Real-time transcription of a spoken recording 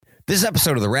This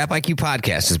episode of the Rap IQ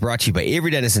podcast is brought to you by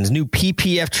Avery Dennison's new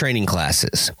PPF training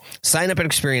classes. Sign up and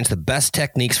experience the best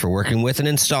techniques for working with and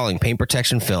installing paint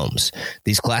protection films.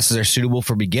 These classes are suitable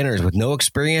for beginners with no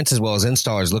experience as well as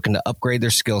installers looking to upgrade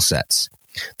their skill sets.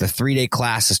 The 3-day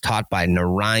class is taught by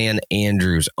Narayan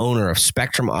Andrews, owner of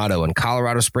Spectrum Auto in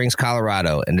Colorado Springs,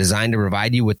 Colorado, and designed to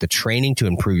provide you with the training to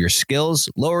improve your skills,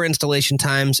 lower installation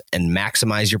times, and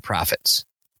maximize your profits.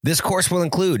 This course will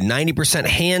include 90%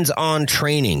 hands-on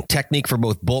training, technique for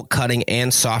both bulk cutting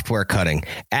and software cutting,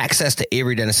 access to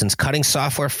Avery Dennison's cutting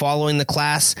software following the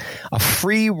class, a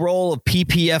free roll of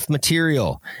PPF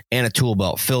material, and a tool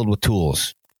belt filled with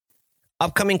tools.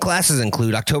 Upcoming classes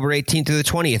include October 18th through the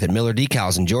 20th at Miller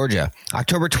Decals in Georgia,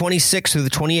 October 26th through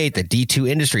the 28th at D2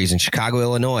 Industries in Chicago,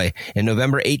 Illinois, and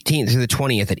November 18th through the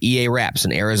 20th at EA Wraps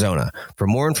in Arizona. For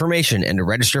more information and to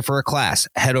register for a class,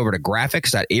 head over to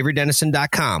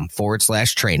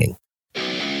graphics.averydennison.com/training.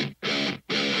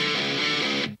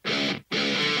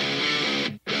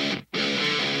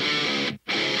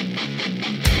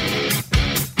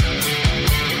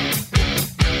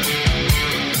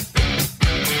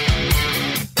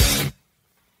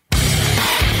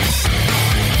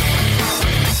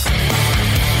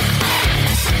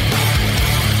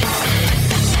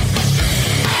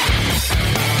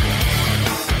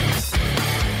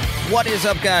 What is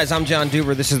up, guys? I'm John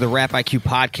Duber. This is the Rap IQ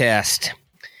podcast.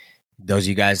 Those of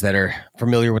you guys that are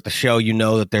familiar with the show, you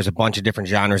know that there's a bunch of different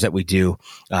genres that we do.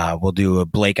 We'll do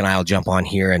Blake and I will jump on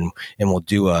here and we'll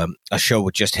do a show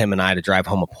with just him and I to drive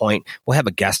home a point. We'll have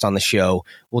a guest on the show.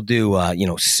 We'll do,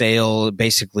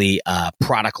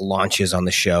 product launches on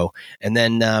the show. And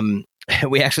then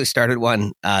we actually started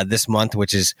one this month,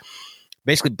 which is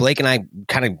basically Blake and I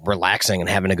kind of relaxing and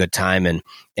having a good time and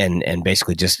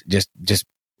basically just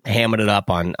hamming it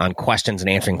up on questions and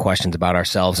answering questions about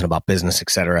ourselves and about business,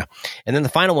 etc. And then the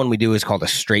final one we do is called a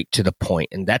straight to the point.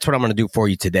 And that's what I'm going to do for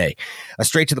you today. A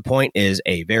straight to the point is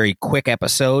a very quick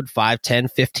episode, 5, 10,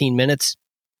 15 minutes.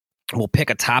 We'll pick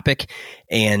a topic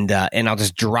and I'll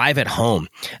just drive it home.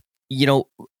 You know,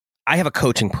 I have a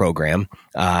coaching program,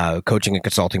 coaching and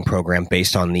consulting program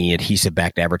based on the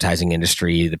adhesive-backed advertising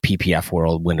industry, the PPF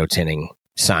world, window tinting,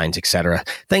 signs, etc.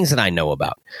 Things that I know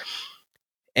about.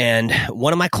 And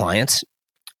one of my clients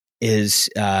is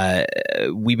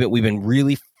we've been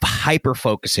really hyper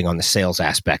focusing on the sales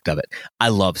aspect of it. I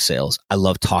love sales. I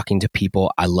love talking to people.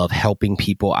 I love helping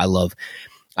people. I love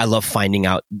finding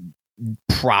out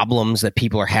problems that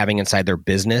people are having inside their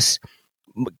business,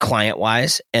 client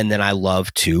wise, and then I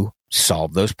love to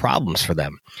solve those problems for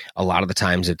them. A lot of the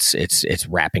times it's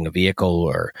wrapping a vehicle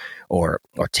or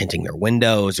tinting their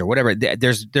windows or whatever.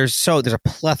 There's a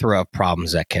plethora of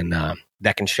problems that can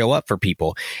show up for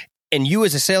people. And you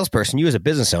as a salesperson, you as a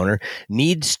business owner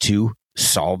needs to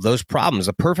solve those problems.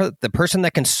 The person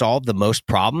that can solve the most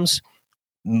problems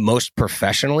most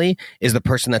professionally is the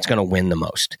person that's going to win the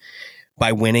most.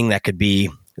 By winning, that could be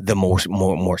the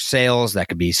more sales, that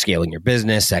could be scaling your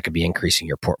business, that could be increasing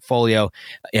your portfolio,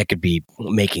 it could be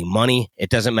making money.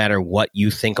 It doesn't matter what you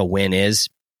think a win is,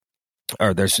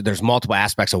 or there's multiple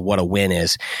aspects of what a win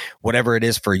is. Whatever it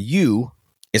is for you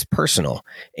is personal.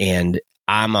 And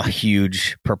I'm a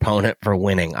huge proponent for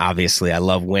winning. Obviously, I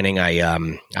love winning. I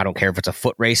don't care if it's a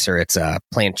foot race or it's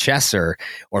playing chess or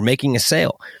making a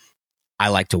sale. I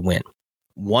like to win.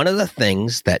 One of the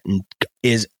things that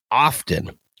is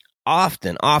often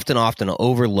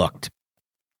overlooked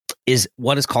is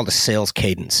what is called a sales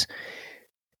cadence.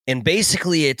 And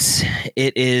basically it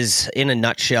is, in a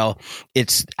nutshell,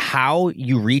 it's how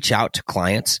you reach out to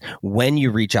clients, when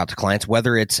you reach out to clients,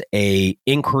 whether it's a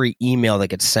inquiry email that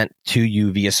gets sent to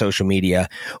you via social media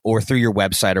or through your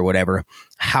website or whatever,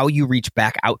 how you reach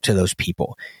back out to those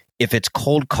people. If it's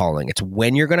cold calling, it's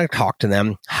when you're going to talk to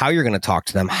them, how you're going to talk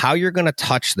to them, how you're going to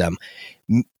touch them.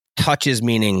 Touches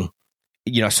meaning,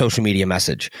 social media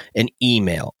message, an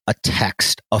email, a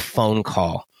text, a phone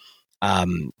call.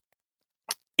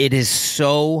 It is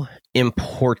so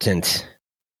important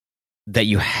that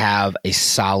you have a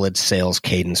solid sales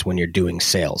cadence when you're doing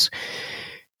sales.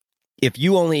 If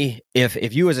you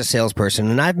as a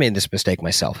salesperson, and I've made this mistake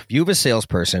myself, if you have a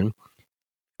salesperson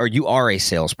or you are a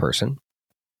salesperson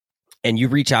and you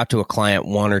reach out to a client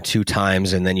 1 or 2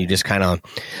 times and then you just kind of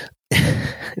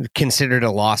consider it a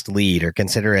lost lead or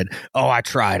consider it, I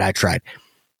tried.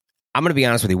 I'm going to be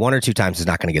honest with you, 1 or 2 times is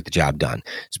not going to get the job done,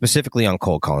 specifically on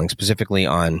cold calling, specifically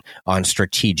on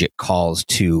strategic calls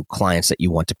to clients that you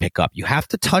want to pick up. You have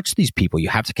to touch these people. You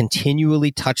have to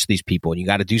continually touch these people, and you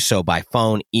got to do so by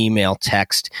phone, email,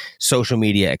 text, social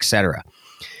media, etc.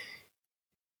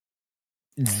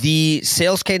 The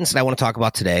sales cadence that I want to talk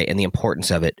about today and the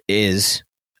importance of it is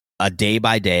a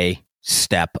day-by-day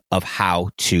step of how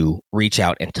to reach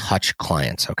out and touch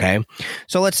clients. Okay.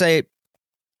 So let's say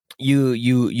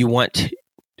you want,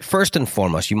 first and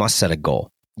foremost, you must set a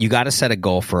goal. You got to set a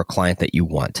goal for a client that you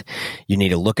want. You need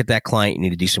to look at that client. You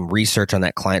need to do some research on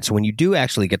that client. So when you do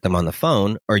actually get them on the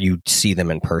phone or you see them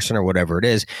in person or whatever it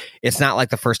is, it's not like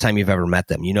the first time you've ever met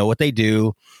them. You know what they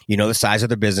do. You know the size of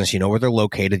their business. You know where they're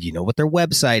located. You know what their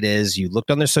website is. You looked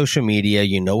on their social media.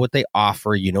 You know what they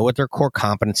offer. You know what their core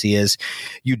competency is.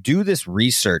 You do this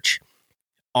research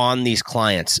on these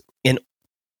clients in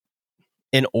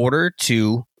order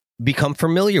to become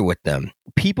familiar with them.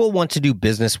 People want to do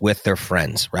business with their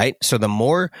friends, right? So the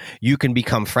more you can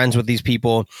become friends with these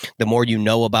people, the more you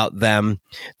know about them,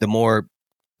 the more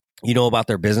you know about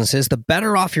their businesses, the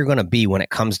better off you're going to be when it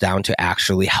comes down to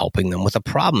actually helping them with a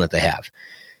problem that they have.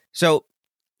 So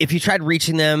if you tried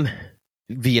reaching them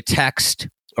via text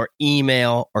or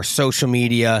email or social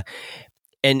media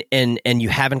and you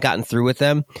haven't gotten through with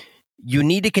them, you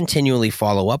need to continually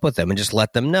follow up with them and just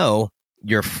let them know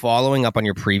you're following up on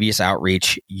your previous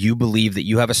outreach. You believe that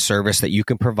you have a service that you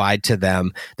can provide to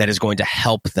them that is going to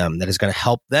help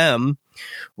them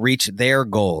reach their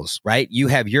goals, right? You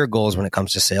have your goals when it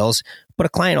comes to sales, but a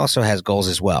client also has goals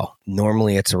as well.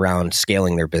 Normally it's around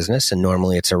scaling their business, and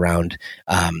normally it's around,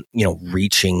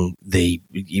 reaching their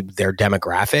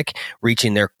demographic,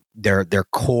 reaching their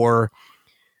core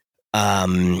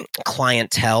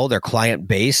clientele, their client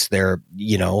base,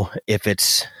 if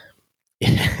it's,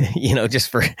 I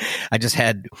just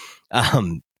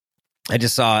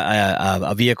saw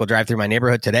a vehicle drive through my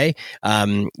neighborhood today.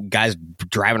 Guys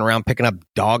driving around picking up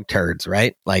dog turds,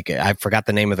 right? Like, I forgot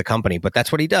the name of the company, but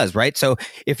that's what he does, right? So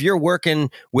if you're working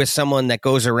with someone that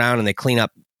goes around and they clean up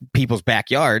people's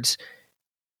backyards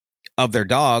of their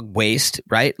dog waste,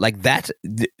 right? Like, that's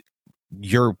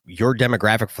your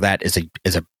demographic for that is a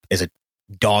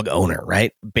dog owner,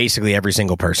 right? Basically every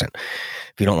single person.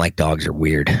 If you don't like dogs, you're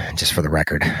weird, just for the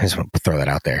record. I just want to throw that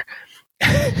out there.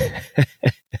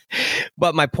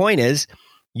 But my point is,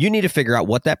 you need to figure out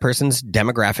what that person's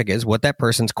demographic is, what that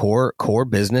person's core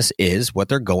business is, what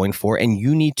they're going for, and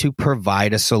you need to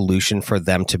provide a solution for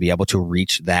them to be able to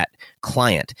reach that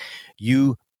client.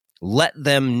 You let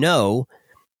them know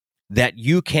that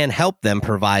you can help them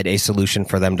provide a solution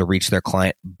for them to reach their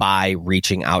client by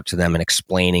reaching out to them and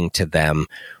explaining to them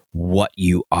what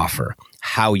you offer,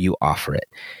 how you offer it.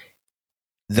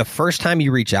 The first time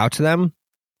you reach out to them,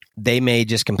 they may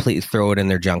just completely throw it in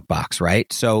their junk box,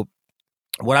 right? So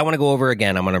what I want to go over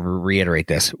again, I'm going to reiterate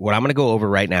this. What I'm going to go over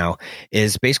right now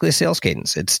is basically a sales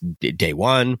cadence. It's day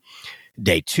 1,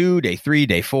 day 2, day 3,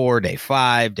 day 4, day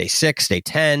 5, day 6, day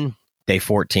 10, day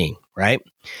 14, right?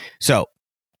 So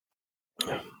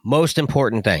most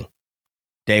important thing,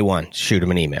 day 1, shoot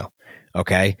them an email.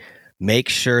 Okay. Make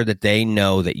sure that they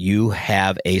know that you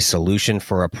have a solution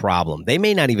for a problem. They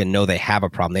may not even know they have a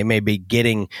problem. They may be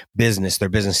getting business. Their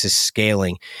business is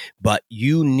scaling, but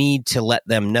you need to let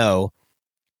them know.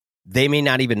 They may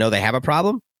not even know they have a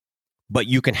problem, but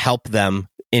you can help them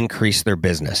increase their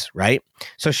business, right?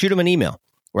 So shoot them an email,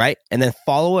 right? And then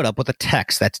follow it up with a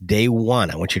text. That's day 1.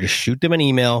 I want you to shoot them an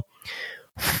email,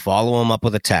 follow them up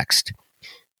with a text.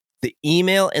 The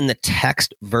email and the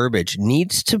text verbiage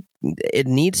needs to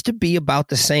be about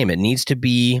the same. It needs to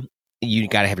be, you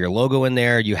got to have your logo in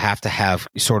there. You have to have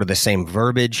sort of the same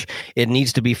verbiage. It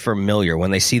needs to be familiar.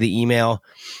 When they see the email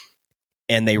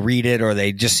and they read it, or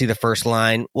they just see the first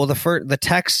line, well, the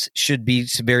text should be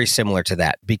very similar to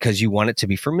that, because you want it to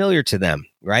be familiar to them,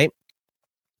 right?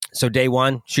 So day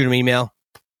 1, shoot them an email,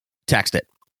 text it,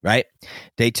 right?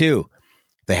 Day 2,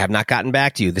 they have not gotten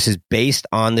back to you. This is based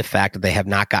on the fact that they have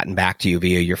not gotten back to you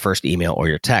via your first email or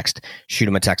your text. Shoot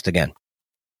them a text again.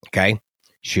 Okay?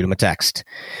 Shoot them a text.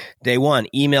 Day 1,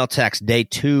 email, text. Day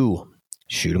 2,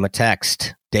 shoot them a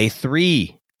text. Day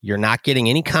 3, you're not getting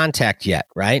any contact yet,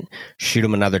 right? Shoot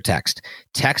them another text.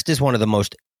 Text is one of the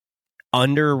most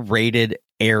underrated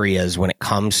areas when it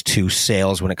comes to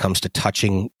sales, when it comes to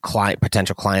touching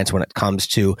potential clients, when it comes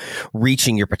to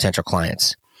reaching your potential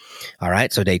clients. All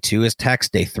right. So day 2 is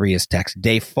text. Day 3 is text.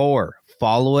 Day 4,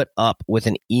 follow it up with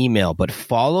an email, but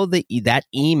follow that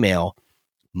email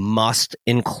must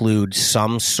include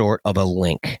some sort of a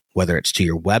link, whether it's to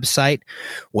your website,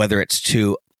 whether it's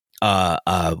to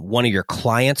one of your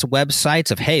clients' websites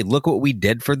of, hey, look what we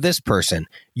did for this person.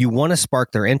 You want to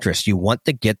spark their interest. You want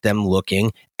to get them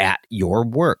looking at your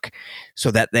work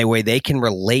so that way they can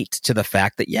relate to the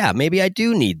fact that, yeah, maybe I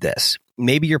do need this.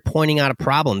 Maybe you're pointing out a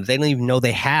problem they don't even know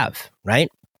they have, right?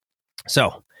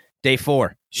 So day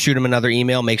 4, shoot them another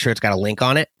email. Make sure it's got a link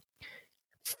on it.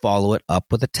 Follow it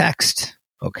up with a text.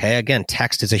 Okay. Again,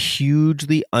 text is a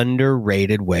hugely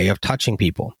underrated way of touching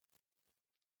people.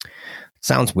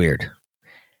 Sounds weird.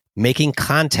 Making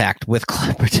contact with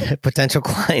potential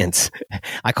clients.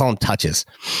 I call them touches.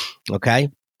 Okay.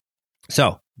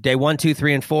 So day 1, 2,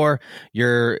 3, and 4,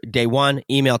 your day 1,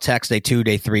 email, text. Day 2,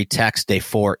 day 3, text. Day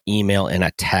 4, email and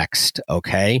a text.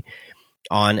 Okay.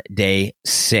 On day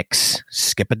 6,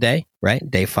 skip a day, right?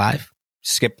 Day 5,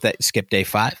 skip day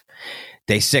 5.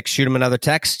 Day 6, shoot them another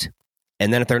text.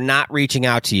 And then if they're not reaching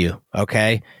out to you,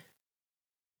 okay,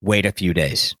 wait a few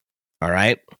days. All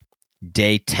right.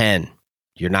 Day 10,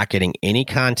 you're not getting any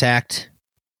contact.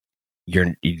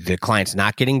 The client's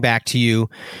not getting back to you.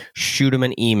 Shoot them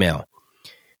an email.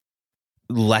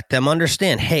 Let them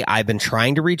understand, hey, I've been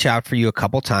trying to reach out for you a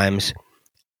couple times.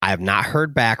 I have not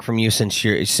heard back from you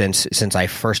since I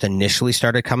first initially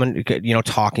started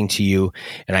talking to you.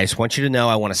 And I just want you to know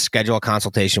I want to schedule a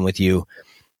consultation with you.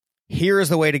 Here is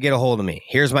the way to get a hold of me.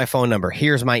 Here's my phone number.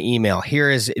 Here's my email. Here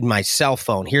is my cell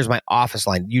phone. Here's my office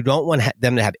line. You don't want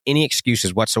them to have any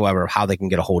excuses whatsoever of how they can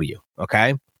get a hold of you.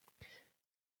 Okay?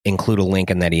 Include a link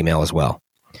in that email as well.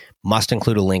 Must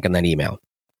include a link in that email.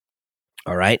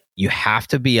 All right. You have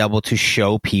to be able to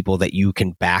show people that you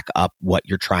can back up what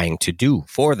you're trying to do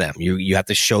for them. You have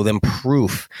to show them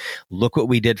proof. Look what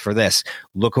we did for this.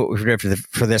 Look what we did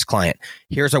for this client.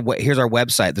 Here's our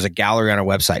website. There's a gallery on our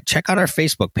website. Check out our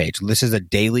Facebook page. This is a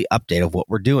daily update of what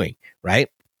we're doing, right?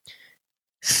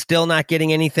 Still not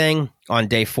getting anything on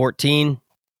day 14.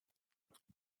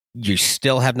 You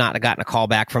still have not gotten a call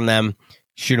back from them.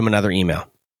 Shoot them another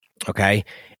email. Okay.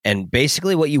 And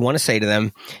basically what you want to say to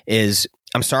them is,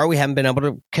 I'm sorry we haven't been able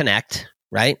to connect,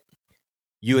 right?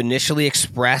 You initially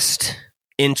expressed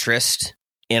interest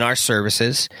in our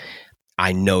services.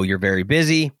 I know you're very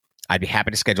busy. I'd be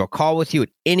happy to schedule a call with you at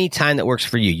any time that works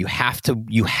for you. You have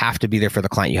to be there for the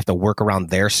client. You have to work around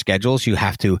their schedules. You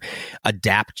have to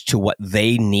adapt to what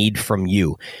they need from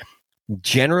you.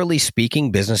 Generally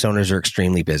speaking, business owners are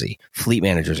extremely busy. Fleet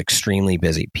managers extremely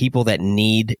busy. People that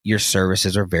need your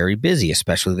services are very busy,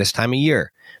 especially this time of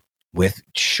year with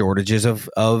shortages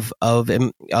of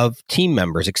team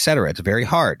members, et cetera. It's very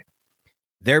hard.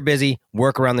 They're busy.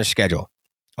 Work around their schedule.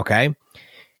 Okay.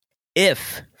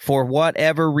 If for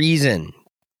whatever reason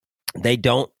they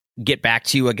don't get back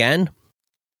to you again,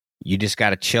 you just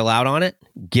got to chill out on it,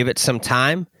 give it some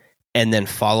time, and then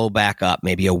follow back up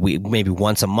maybe a week, maybe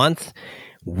once a month,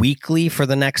 weekly for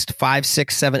the next 5,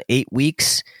 6, 7, 8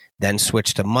 weeks, then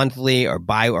switch to monthly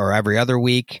or every other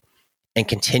week and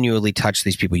continually touch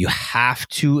these people. You have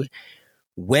to,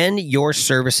 when your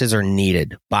services are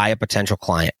needed by a potential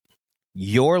client,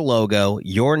 your logo,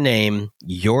 your name,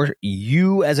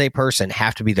 you as a person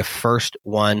have to be the first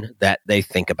one that they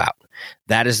think about.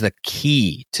 That is the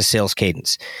key to sales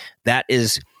cadence. That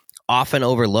is often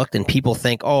overlooked, and people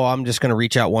think, oh, I'm just going to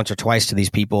reach out once or twice to these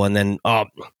people, and then, oh,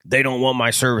 they don't want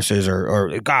my services,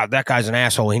 or God, that guy's an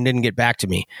asshole. He didn't get back to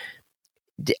me.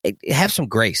 Have some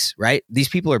grace, right? These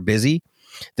people are busy.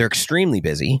 They're extremely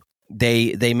busy.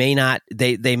 They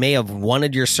may have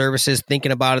wanted your services,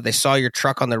 thinking about it. They saw your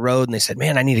truck on the road and they said,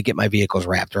 man, I need to get my vehicles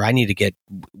wrapped, or I need to get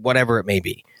whatever it may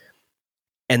be.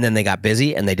 And then they got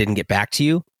busy and they didn't get back to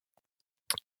you.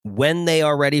 When they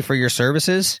are ready for your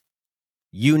services,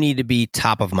 you need to be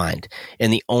top of mind.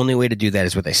 And the only way to do that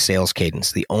is with a sales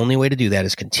cadence. The only way to do that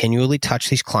is continually touch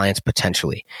these clients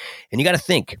potentially. And you got to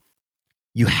think,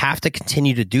 you have to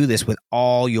continue to do this with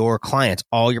all your clients,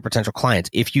 all your potential clients.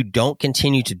 If you don't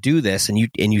continue to do this and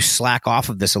you slack off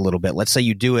of this a little bit, let's say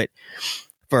you do it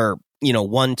for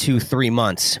 1, 2, 3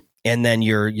 months, and then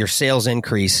your sales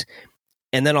increase,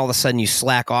 and then all of a sudden you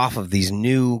slack off of these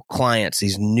new clients,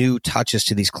 these new touches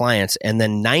to these clients, and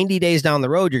then 90 days down the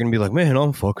road, you're going to be like, man,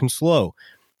 I'm fucking slow.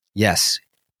 Yes,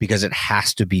 because it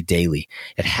has to be daily.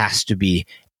 It has to be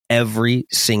every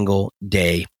single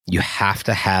day. You have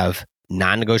to have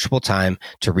non-negotiable time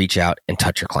to reach out and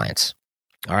touch your clients.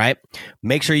 All right.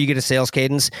 Make sure you get a sales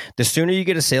cadence. The sooner you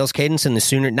get a sales cadence, and the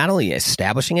sooner not only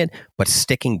establishing it, but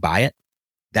sticking by it,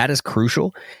 that is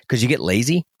crucial, because you get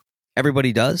lazy.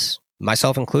 Everybody does,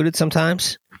 myself included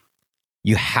sometimes.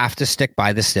 You have to stick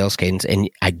by the sales cadence, and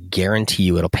I guarantee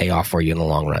you it'll pay off for you in the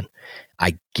long run.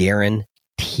 I guarantee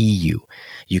you.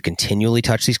 You continually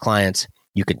touch these clients.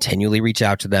 You continually reach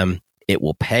out to them. It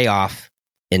will pay off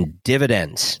in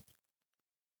dividends.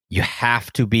 You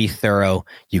have to be thorough.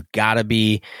 You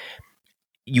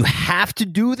have to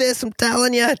do this. I'm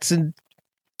telling you, it's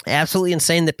absolutely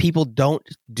insane that people don't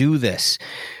do this.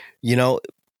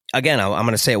 Again, I'm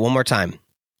going to say it one more time.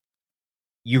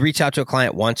 You reach out to a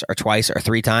client once or twice or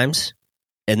 3 times,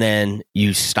 and then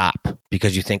you stop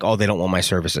because you think, oh, they don't want my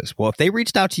services. Well, if they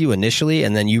reached out to you initially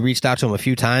and then you reached out to them a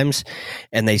few times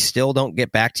and they still don't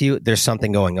get back to you, there's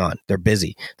something going on. They're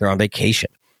busy. They're on vacation.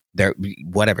 They're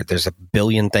whatever. There's a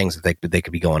billion things that they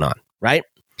could be going on, right?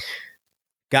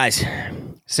 Guys,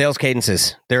 sales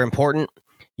cadences, they're important.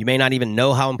 You may not even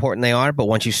know how important they are, but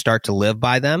once you start to live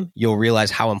by them, you'll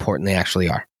realize how important they actually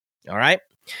are. All right?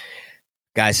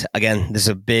 Guys, again, this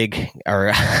is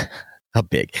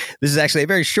this is actually a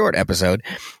very short episode,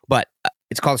 but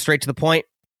it's called Straight to the Point,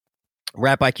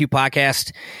 Rap IQ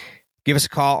Podcast. Give us a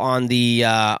call on the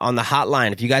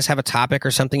hotline. If you guys have a topic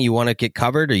or something you want to get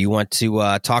covered, or you want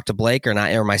to talk to Blake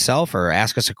or myself, or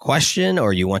ask us a question,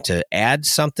 or you want to add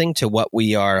something to what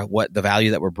the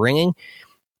value that we're bringing,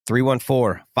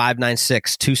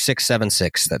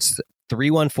 314-596-2676. That's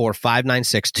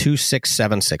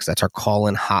 314-596-2676. That's our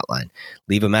call-in hotline.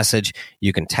 Leave a message.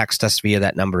 You can text us via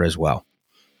that number as well.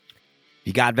 If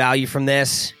you got value from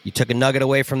this, you took a nugget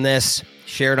away from this,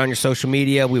 share it on your social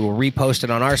media. We will repost it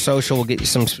on our social. We'll get you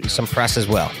some press as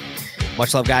well.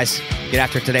 Much love, guys. Get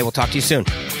after it today. We'll talk to you soon.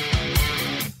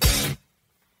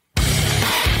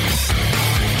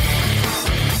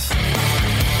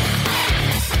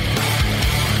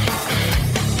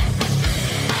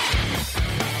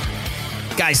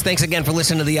 Guys, thanks again for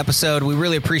listening to the episode. We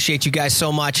really appreciate you guys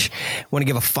so much. I want to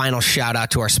give a final shout out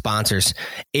to our sponsors.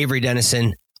 Avery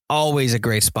Dennison, always a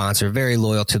great sponsor, very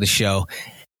loyal to the show,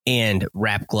 and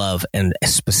Rap Glove, and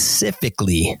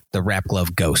specifically the Rap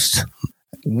Glove Ghost.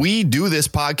 We do this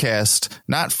podcast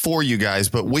not for you guys,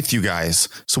 but with you guys.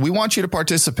 So we want you to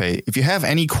participate. If you have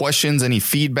any questions, any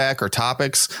feedback or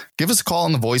topics, give us a call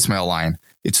on the voicemail line.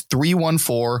 It's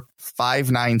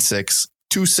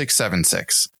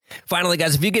 314-596-2676. Finally,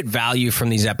 guys, if you get value from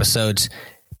these episodes,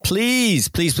 please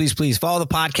follow the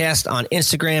podcast on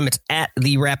Instagram. It's at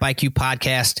the Rap IQ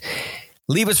Podcast.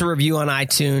 Leave us a review on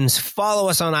iTunes. Follow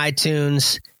us on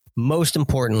iTunes. Most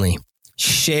importantly,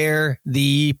 share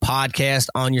the podcast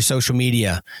on your social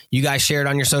media. You guys share it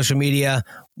on your social media.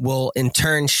 We'll in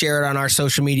turn share it on our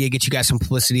social media, get you guys some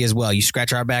publicity as well. You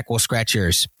scratch our back, we'll scratch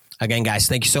yours. Again, guys,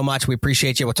 thank you so much. We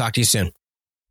appreciate you. We'll talk to you soon.